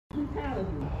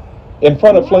In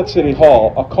front of Flint City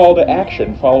Hall, a call to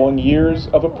action following years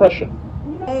of oppression.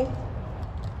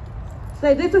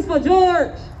 Say, this is for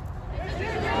George.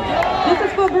 This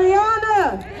is for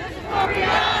Brianna. This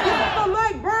is for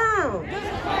Mike Brown.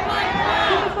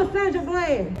 This is for Sandra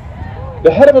Bland.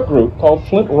 The head of a group called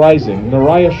Flint Rising,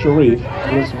 Nayyirah Shariff,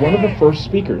 was one of the first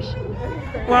speakers.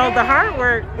 Well, the hard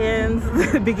work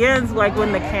begins like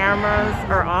when the cameras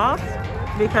are off,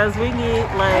 because we need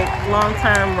like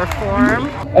long-term reform.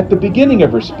 At the beginning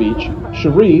of her speech,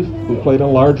 Shariff, who played a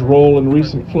large role in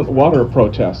recent Flint water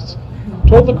protests,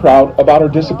 told the crowd about her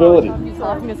disability.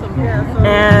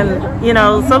 And, you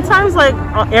know, sometimes like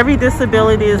every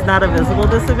disability is not a visible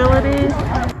disability.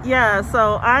 Yeah,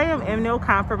 so I am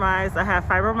immunocompromised. I have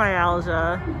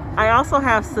fibromyalgia. I also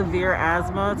have severe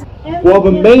asthma. While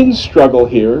the main struggle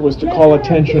here was to call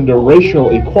attention to racial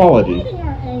equality,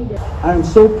 I am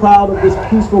so proud of this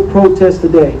peaceful protest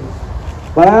today,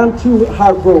 but I am too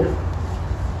heartbroken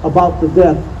about the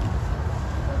death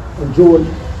of George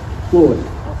Floyd.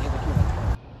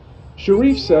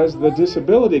 Shariff says the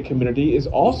disability community is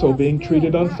also being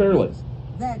treated unfairly.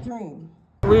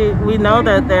 We know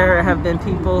that there have been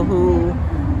people who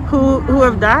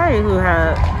have died,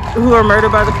 who were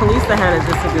murdered by the police that had a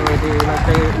disability. Like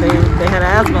they had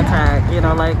an asthma attack, you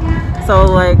know, like, so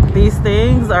like these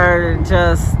things are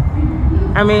just,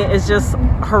 I mean, it's just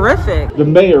horrific. The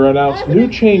mayor announced new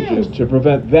changes to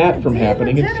prevent that from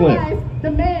happening in Flint.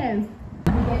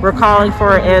 We're calling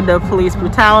for an end of police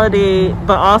brutality,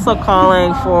 but also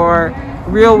calling for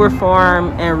real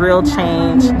reform and real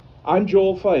change. I'm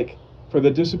Joel Fike for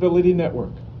the Disability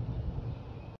Network.